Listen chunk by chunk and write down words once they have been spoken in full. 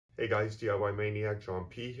Hey guys, DIY Maniac John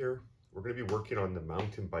P here. We're going to be working on the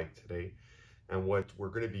mountain bike today, and what we're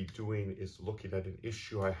going to be doing is looking at an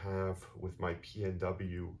issue I have with my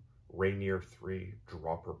PNW Rainier 3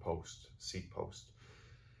 dropper post, seat post.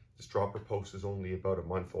 This dropper post is only about a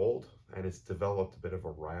month old and it's developed a bit of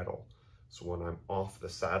a rattle. So when I'm off the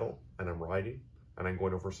saddle and I'm riding and I'm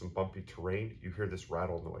going over some bumpy terrain, you hear this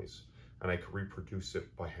rattle noise, and I can reproduce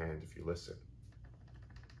it by hand if you listen.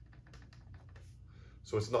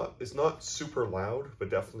 So it's not super loud, but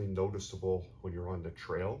definitely noticeable when you're on the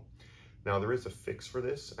trail. Now there is a fix for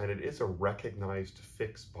this, and it is a recognized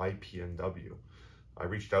fix by PNW. I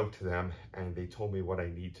reached out to them and they told me what I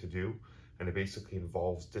need to do, and it basically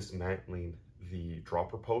involves dismantling the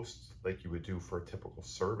dropper posts like you would do for a typical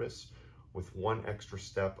service, with one extra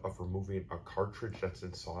step of removing a cartridge that's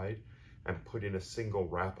inside and putting a single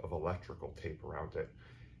wrap of electrical tape around it.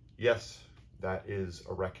 Yes, that is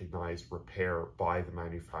a recognized repair by the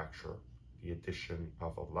manufacturer, the addition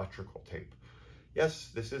of electrical tape.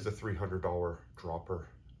 Yes, this is a $300 dropper.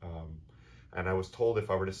 And I was told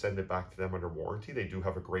if I were to send it back to them under warranty, they do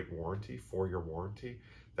have a great warranty, 4-year warranty,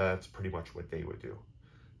 that's pretty much what they would do.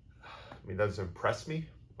 I mean, that doesn't impress me,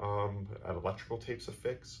 an electrical tape's a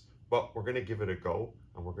fix, but we're gonna give it a go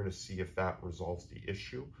and we're gonna see if that resolves the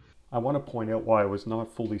issue. I want to point out why I was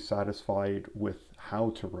not fully satisfied with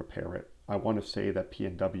how to repair it. I want to say that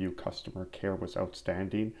PNW customer care was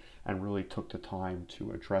outstanding and really took the time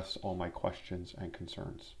to address all my questions and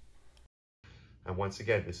concerns. And once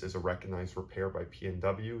again, this is a recognized repair by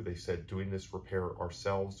PNW. They said doing this repair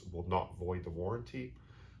ourselves will not void the warranty.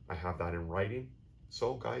 I have that in writing.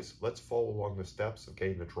 So guys, let's follow along the steps of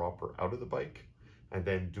getting the dropper out of the bike and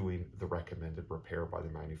then doing the recommended repair by the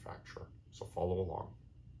manufacturer. So follow along.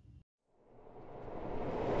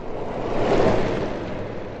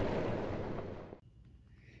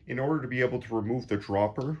 In order to be able to remove the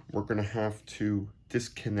dropper, we're going to have to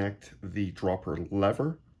disconnect the dropper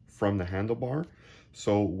lever from the handlebar.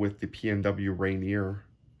 So with the PNW Rainier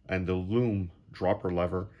and the Loom dropper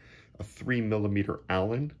lever, a 3mm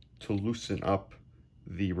Allen to loosen up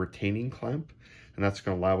the retaining clamp, and that's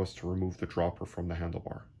going to allow us to remove the dropper from the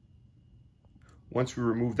handlebar. Once we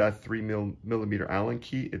remove that 3mm Allen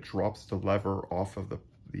key, it drops the lever off of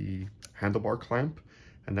the handlebar clamp,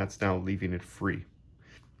 and that's now leaving it free.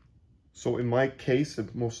 So in my case,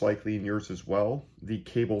 and most likely in yours as well, the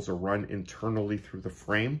cables are run internally through the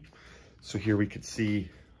frame. So here we can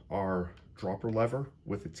see our dropper lever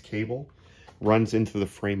with its cable runs into the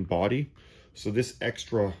frame body. So this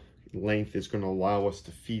extra length is going to allow us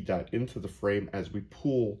to feed that into the frame as we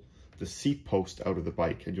pull the seat post out of the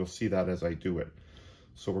bike. And you'll see that as I do it.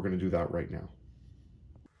 So we're going to do that right now.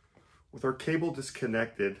 With our cable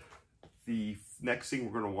disconnected, the next thing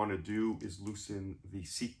we're going to want to do is loosen the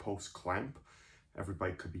seat post clamp. Every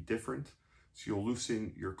bike could be different. So you'll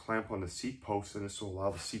loosen your clamp on the seat post, and this will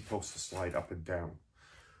allow the seat post to slide up and down.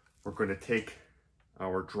 We're going to take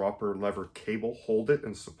our dropper lever cable, hold it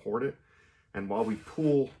and support it. And while we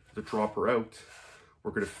pull the dropper out,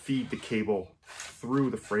 we're going to feed the cable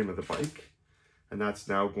through the frame of the bike. And that's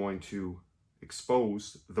now going to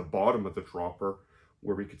expose the bottom of the dropper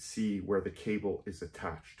where we could see where the cable is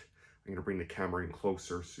attached. I'm going to bring the camera in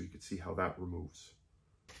closer so you can see how that removes.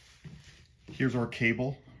 Here's our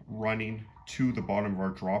cable running to the bottom of our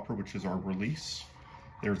dropper, which is our release.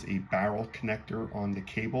 There's a barrel connector on the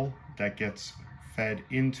cable that gets fed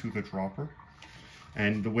into the dropper.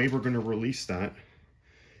 And the way we're going to release that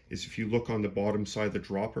is if you look on the bottom side of the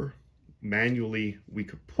dropper, manually we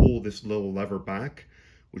could pull this little lever back,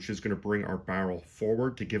 which is going to bring our barrel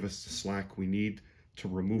forward to give us the slack we need to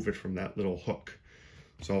remove it from that little hook.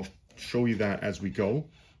 So I'll show you that as we go.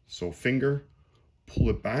 So finger, pull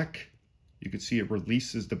it back. You can see it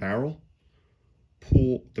releases the barrel.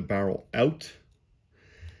 Pull the barrel out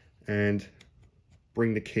and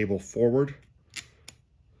bring the cable forward.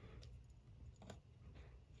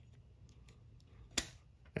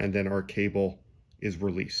 And then our cable is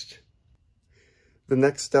released. The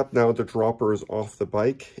next step now the dropper is off the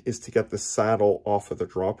bike is to get the saddle off of the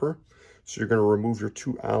dropper. So you're going to remove your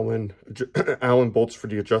 2 Allen bolts for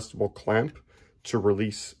the adjustable clamp to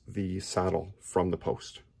release the saddle from the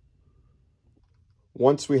post.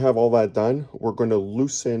 Once we have all that done, we're going to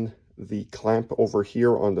loosen the clamp over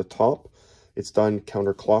here on the top. It's done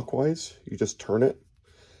counterclockwise. You just turn it,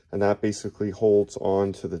 and that basically holds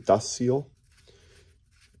on to the dust seal.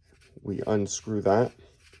 We unscrew that,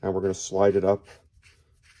 and we're going to slide it up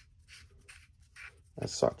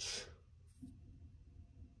as such.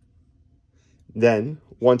 Then,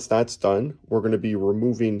 once that's done, we're going to be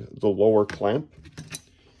removing the lower clamp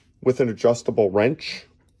with an adjustable wrench.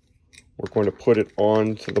 We're going to put it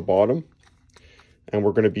onto the bottom, and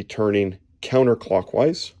we're going to be turning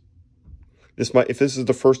counterclockwise. If this is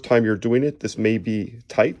the first time you're doing it, this may be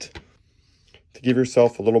tight. To give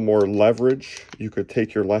yourself a little more leverage, you could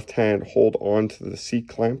take your left hand, hold on to the seat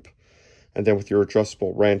clamp, and then with your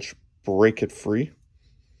adjustable wrench, break it free.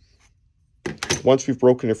 Once we've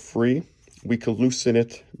broken it free, we could loosen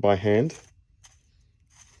it by hand.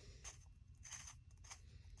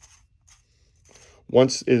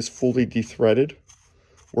 Once it is fully dethreaded,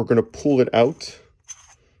 we're going to pull it out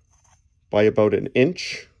by about an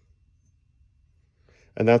inch,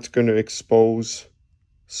 and that's going to expose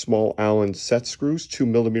small Allen set screws,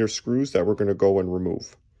 2mm screws that we're going to go and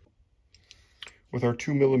remove. With our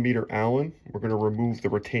 2mm Allen, we're going to remove the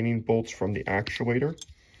retaining bolts from the actuator.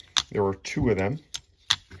 There are 2 of them.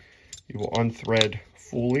 You will unthread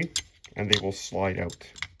fully, and they will slide out.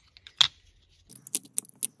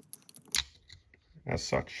 As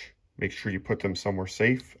such, make sure you put them somewhere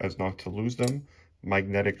safe as not to lose them.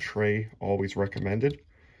 Magnetic tray always recommended.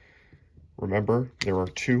 Remember, there are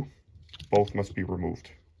 2. Both must be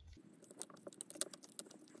removed.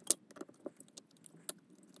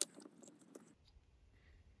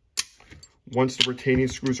 Once the retaining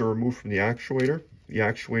screws are removed from the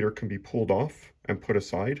actuator can be pulled off and put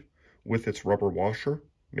aside with its rubber washer.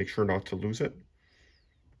 Make sure not to lose it.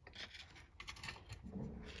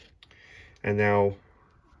 And now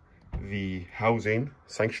the housing,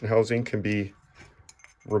 sanction housing, can be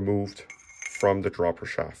removed from the dropper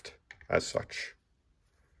shaft as such.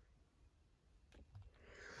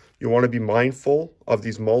 You want to be mindful of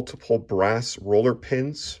these multiple brass roller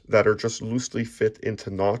pins that are just loosely fit into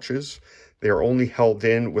notches. They are only held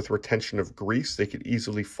in with retention of grease. They could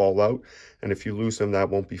easily fall out, and if you lose them, that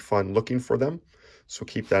won't be fun looking for them. So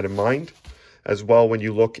keep that in mind. As well, when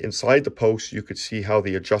you look inside the post, you could see how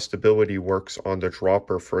the adjustability works on the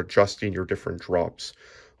dropper for adjusting your different drops.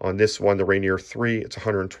 On this one, the Rainier 3, it's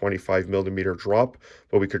 125mm drop,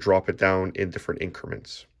 but we could drop it down in different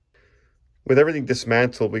increments. With everything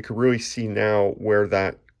dismantled, we could really see now where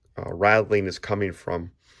that rattling is coming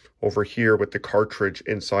from. Over here with the cartridge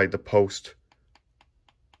inside the post,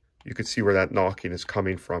 you could see where that knocking is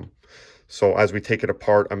coming from. So as we take it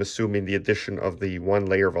apart, I'm assuming the addition of the 1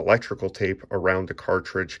 layer of electrical tape around the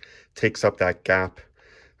cartridge takes up that gap,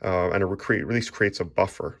 and it at least creates a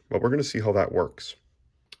buffer. But we're going to see how that works.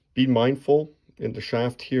 Be mindful, in the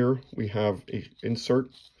shaft here, we have an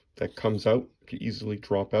insert that comes out, it can easily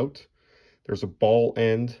drop out. There's a ball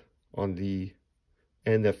end on the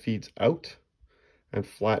end that feeds out, and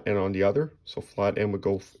flat end on the other. So flat end would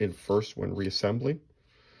go in first when reassembling.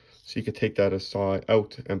 So you could take that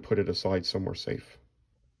out and put it aside somewhere safe.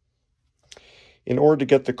 In order to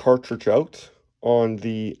get the cartridge out, on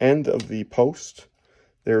the end of the post,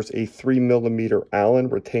 there's a 3mm Allen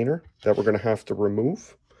retainer that we're going to have to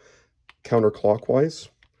remove counterclockwise.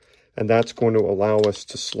 And that's going to allow us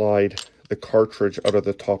to slide the cartridge out of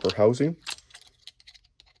the topper housing.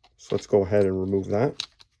 So let's go ahead and remove that.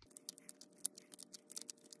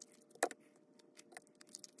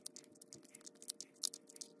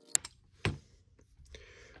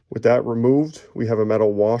 With that removed, we have a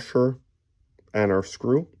metal washer and our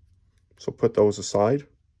screw. So put those aside.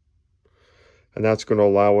 And that's going to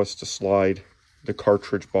allow us to slide the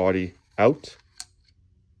cartridge body out,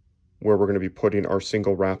 where we're going to be putting our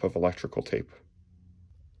single wrap of electrical tape.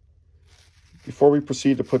 Before we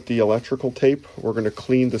proceed to put the electrical tape, we're going to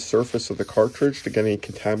clean the surface of the cartridge to get any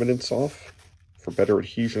contaminants off for better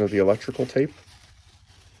adhesion of the electrical tape.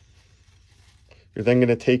 You're then going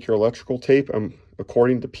to take your electrical tape and,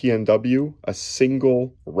 according to PNW, a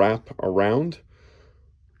single wrap around.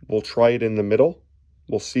 We'll try it in the middle.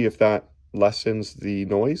 We'll see if that lessens the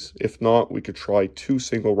noise. If not, we could try 2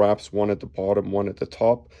 single wraps, 1 at the bottom, 1 at the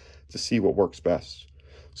top, to see what works best.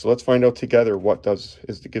 So let's find out together what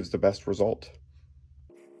gives the best result.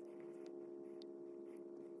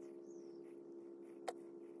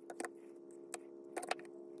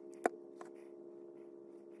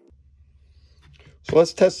 So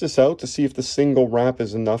let's test this out to see if the single wrap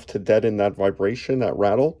is enough to deaden that vibration, that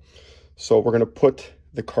rattle. So we're going to put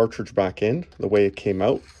the cartridge back in the way it came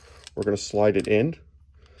out. We're going to slide it in.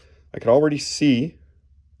 I can already see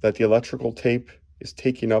that the electrical tape is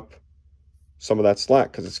taking up some of that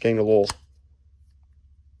slack because it's getting a little,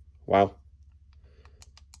 wow.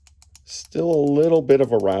 Still a little bit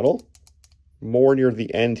of a rattle, more near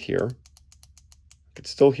the end here. I can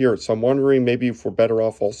still hear it, so I'm wondering maybe if we're better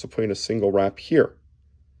off also putting a single wrap here.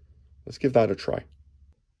 Let's give that a try.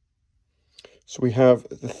 So we have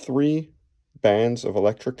the 3 bands of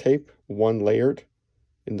electric tape, 1 layered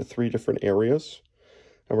in the 3 different areas,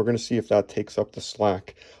 and we're going to see if that takes up the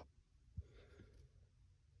slack.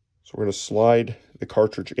 So we're going to slide the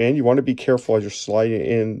cartridge in. You want to be careful as you're sliding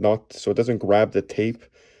in, not so it doesn't grab the tape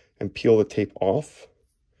and peel the tape off.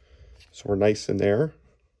 So we're nice in there.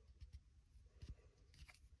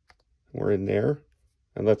 We're in there.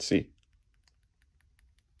 And let's see.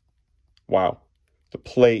 Wow. The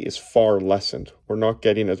play is far lessened. We're not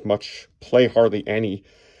getting as much play, hardly any,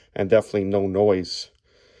 and definitely no noise.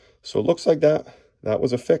 So it looks like that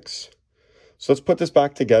was a fix. So let's put this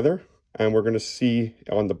back together, and we're going to see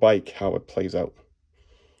on the bike how it plays out.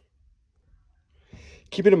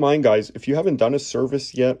 Keep it in mind, guys, if you haven't done a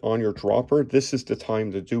service yet on your dropper, this is the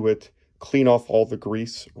time to do it. Clean off all the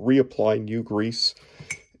grease, reapply new grease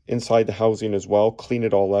inside the housing as well. Clean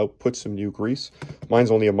it all out, put some new grease.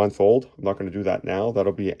 Mine's only a month old. I'm not going to do that now.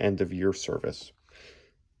 That'll be an end of year service.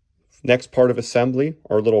 Next part of assembly,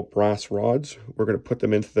 our little brass rods. We're going to put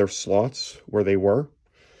them into their slots where they were.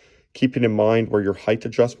 Keeping in mind where your height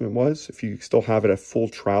adjustment was. If you still have it at full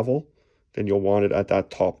travel, then you'll want it at that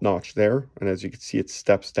top notch there. And as you can see, it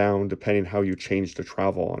steps down depending how you change the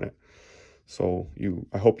travel on it. So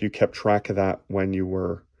I hope you kept track of that when you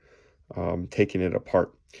were taking it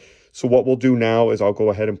apart. So what we'll do now is I'll go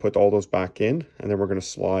ahead and put all those back in, and then we're going to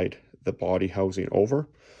slide the body housing over,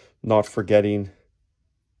 not forgetting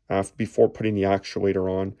before putting the actuator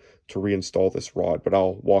on to reinstall this rod, but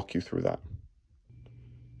I'll walk you through that.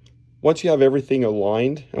 Once you have everything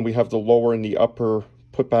aligned and we have the lower and the upper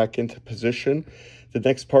put back into position, the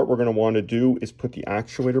next part we're going to want to do is put the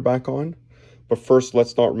actuator back on. But first,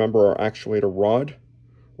 let's not remember our actuator rod.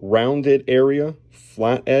 Rounded area,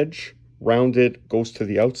 flat edge, rounded goes to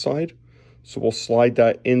the outside. So we'll slide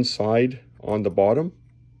that inside on the bottom.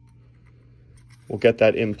 We'll get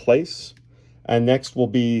that in place. And next will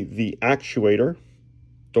be the actuator.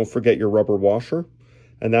 Don't forget your rubber washer.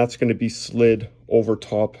 And that's going to be slid over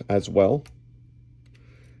top as well.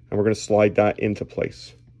 And we're going to slide that into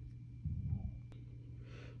place.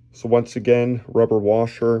 So once again, rubber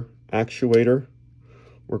washer, actuator,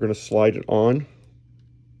 we're going to slide it on.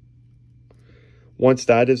 Once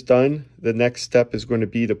that is done, the next step is going to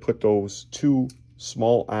be to put those 2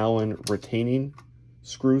 small Allen retaining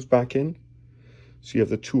screws back in. So you have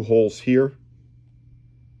the 2 holes here.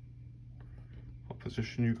 I'll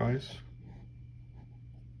position you guys.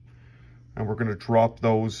 And we're going to drop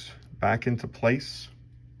those back into place.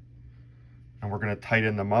 And we're going to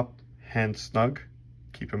tighten them up, hand snug.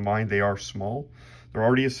 Keep in mind they are small. There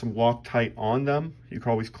already is some Loctite on them. You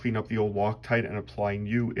can always clean up the old Loctite and apply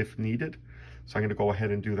new if needed. So I'm going to go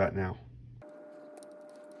ahead and do that now.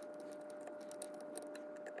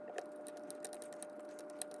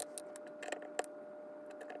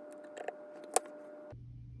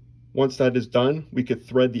 Once that is done, we could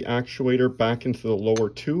thread the actuator back into the lower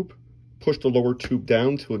tube, push the lower tube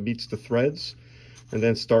down till it meets the threads, and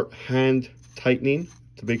then start hand tightening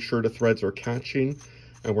to make sure the threads are catching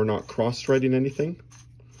and we're not cross-threading anything.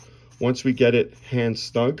 Once we get it hand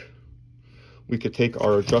snug, we could take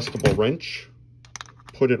our adjustable wrench,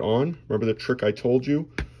 put it on. Remember the trick I told you?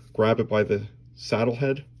 Grab it by the saddle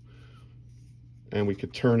head, and we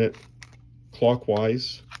could turn it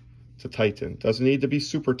clockwise to tighten. Doesn't need to be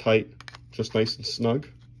super tight, just nice and snug,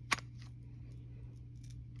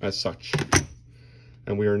 as such.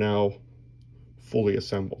 And we are now fully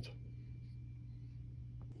assembled.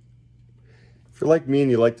 If you're like me and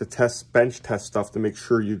you like to bench test stuff to make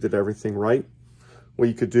sure you did everything right, what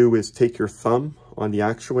you could do is take your thumb on the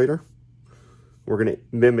actuator. We're going to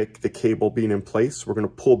mimic the cable being in place. We're going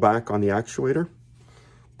to pull back on the actuator,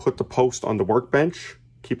 put the post on the workbench,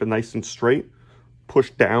 keep it nice and straight, push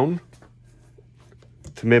down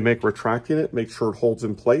to mimic retracting it, make sure it holds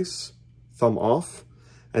in place, thumb off,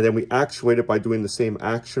 and then we actuate it by doing the same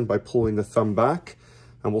action by pulling the thumb back,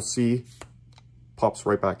 and we'll see pops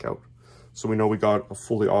right back out. So we know we got a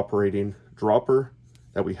fully operating dropper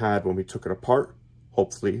that we had when we took it apart,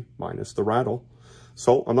 hopefully minus the rattle.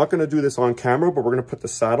 So I'm not going to do this on camera, but we're going to put the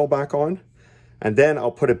saddle back on, and then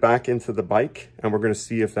I'll put it back into the bike, and we're going to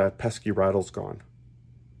see if that pesky rattle's gone.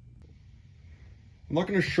 I'm not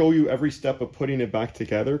going to show you every step of putting it back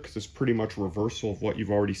together because it's pretty much a reversal of what you've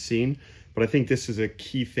already seen, but I think this is a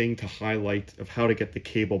key thing to highlight of how to get the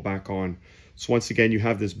cable back on. So once again, you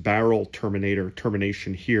have this barrel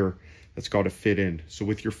termination here that's got to fit in. So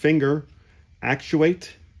with your finger,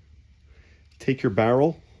 actuate, take your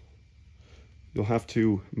barrel. You'll have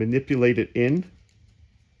to manipulate it in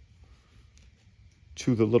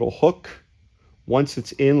to the little hook. Once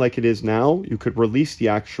it's in like it is now, you could release the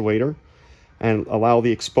actuator and allow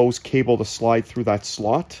the exposed cable to slide through that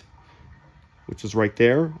slot, which is right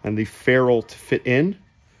there, and the ferrule to fit in.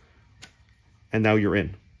 And now you're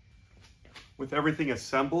in. With everything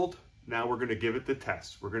assembled, Now we're gonna give it the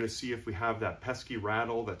test. We're gonna see if we have that pesky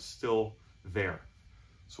rattle that's still there.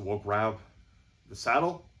 So we'll grab the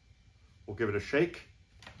saddle, we'll give it a shake.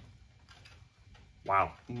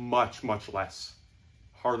 Wow, much less.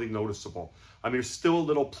 Hardly noticeable. I mean, there's still a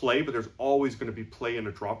little play, but there's always gonna be play in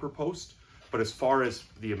a dropper post. But as far as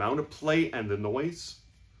the amount of play and the noise,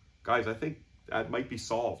 guys, I think that might be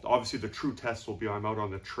solved. Obviously, the true test will be I'm out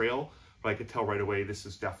on the trail, but I could tell right away this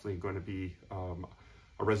is definitely going to be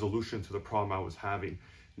a resolution to the problem I was having.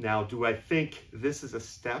 Now, do I think this is a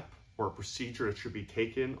step or a procedure that should be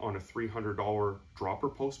taken on a $300 dropper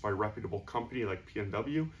post by a reputable company like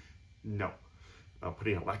PNW? No.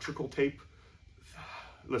 Putting electrical tape,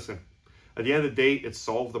 listen, at the end of the day, it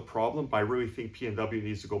solved the problem, but I really think PNW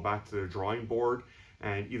needs to go back to their drawing board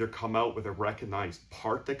and either come out with a recognized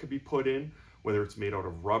part that could be put in, whether it's made out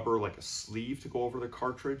of rubber, like a sleeve to go over the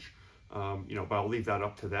cartridge, you know, but I'll leave that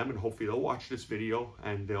up to them, and hopefully they'll watch this video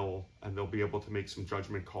and they'll be able to make some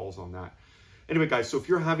judgment calls on that. Anyway, guys, so if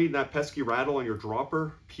you're having that pesky rattle on your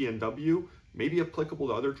dropper, PNW, maybe applicable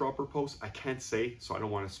to other dropper posts, I can't say, so I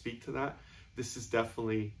don't want to speak to that. This is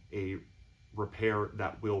definitely a repair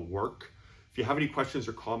that will work. If you have any questions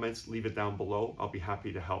or comments, leave it down below. I'll be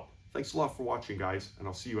happy to help. Thanks a lot for watching, guys, and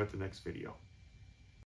I'll see you at the next video.